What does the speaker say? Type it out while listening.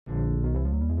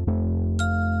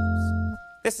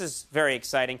This is very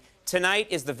exciting. Tonight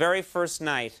is the very first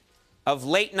night of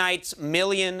Late Night's $1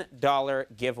 million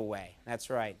giveaway. That's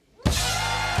right.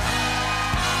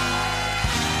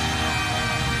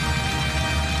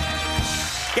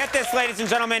 Get this, ladies and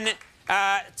gentlemen.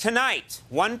 Tonight,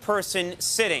 one person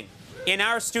sitting in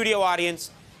our studio audience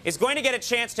is going to get a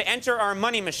chance to enter our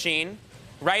money machine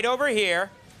right over here,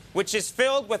 which is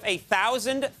filled with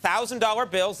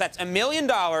 $1,000 bills. That's $1 million.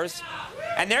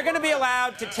 And they're going to be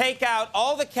allowed to take out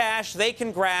all the cash they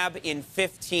can grab in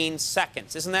 15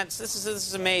 seconds. Isn't that, this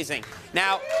is amazing.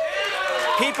 Now,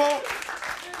 people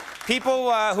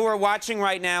who are watching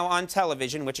right now on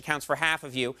television, which accounts for half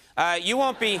of you, you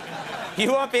won't be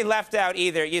left out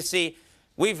either. You see,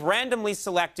 we've randomly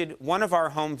selected one of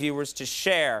our home viewers to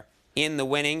share in the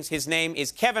winnings. His name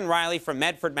is Kevin Riley from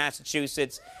Medford,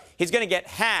 Massachusetts. He's going to get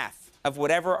half of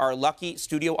whatever our lucky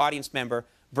studio audience member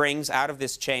brings out of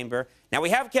this chamber. Now,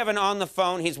 we have Kevin on the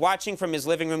phone. He's watching from his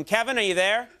living room. Kevin, are you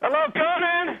there? Hello,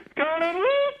 Conan. Conan, woo!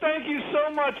 Thank you so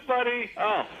much, buddy.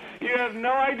 Oh, you have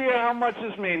no idea how much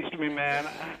this means to me, man.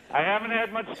 I haven't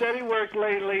had much steady work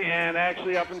lately, and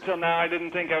actually up until now, I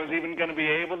didn't think I was even going to be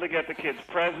able to get the kids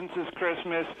presents this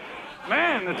Christmas.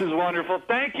 Man, this is wonderful.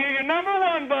 Thank you. You're number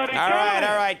one, buddy. All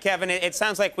right, Kevin. It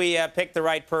sounds like we picked the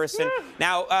right person. Yeah.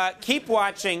 Now, keep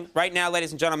watching right now,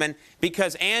 ladies and gentlemen,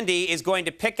 because Andy is going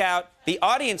to pick out the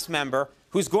audience member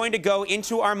who's going to go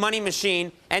into our money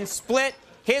machine and split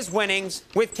his winnings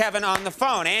with Kevin on the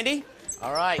phone. Andy?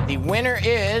 All right, the winner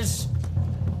is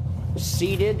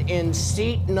seated in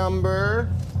seat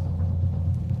number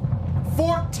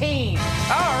 14.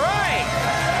 All right.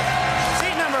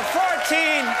 Seat number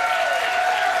 14.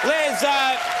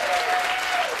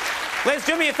 Liz,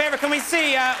 do me a favor. Can we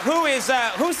see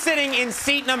who's sitting in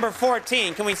seat number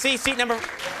 14? Can we see seat number...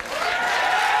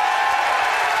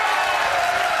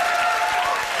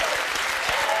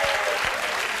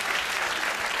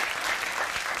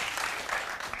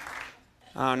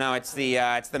 Oh no, it's the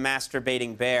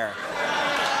masturbating bear.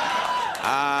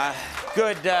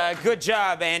 Good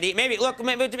job, Andy. Maybe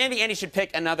Andy should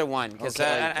pick another one because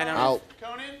I don't know.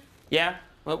 Conan? Yeah.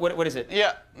 What is it?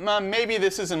 Yeah, maybe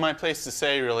this isn't my place to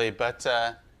say, really, but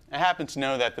I happen to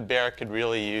know that the bear could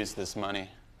really use this money.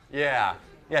 Yeah,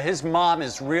 his mom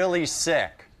is really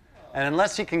sick. And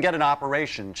unless he can get an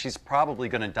operation, she's probably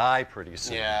going to die pretty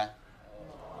soon. Yeah.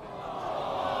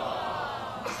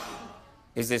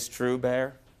 Is this true,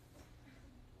 Bear?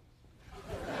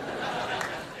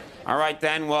 All right,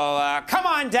 then. Well, come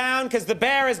on down, because the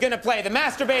bear is going to play the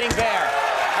masturbating bear.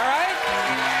 All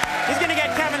right? He's going to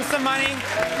get Kevin some money.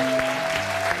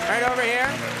 Right over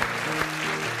here.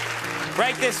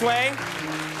 Right this way.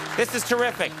 This is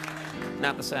terrific.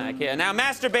 Not the sack. Yeah. Now,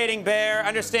 masturbating bear,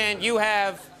 understand you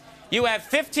have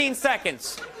 15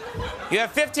 seconds. You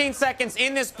have 15 seconds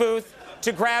in this booth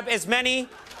to grab as many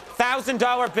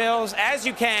 $1,000 bills as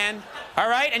you can, all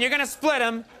right? And you're going to split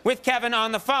them with Kevin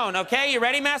on the phone, okay? You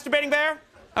ready, masturbating bear?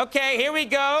 Okay, here we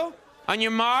go. On your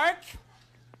mark,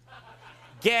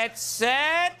 get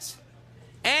set,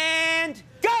 and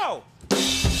go!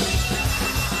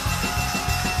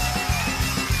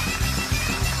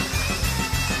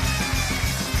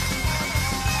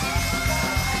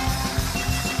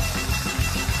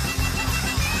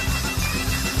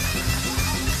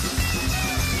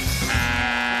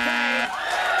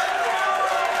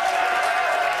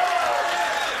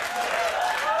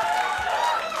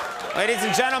 Ladies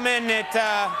and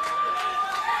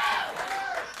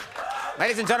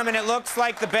gentlemen, it looks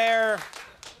like the bear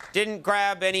didn't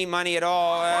grab any money at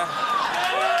all.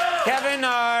 Kevin,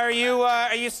 are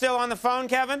you still on the phone,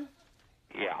 Kevin?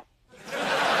 Yeah.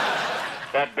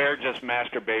 That bear just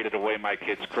masturbated away my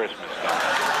kid's Christmas.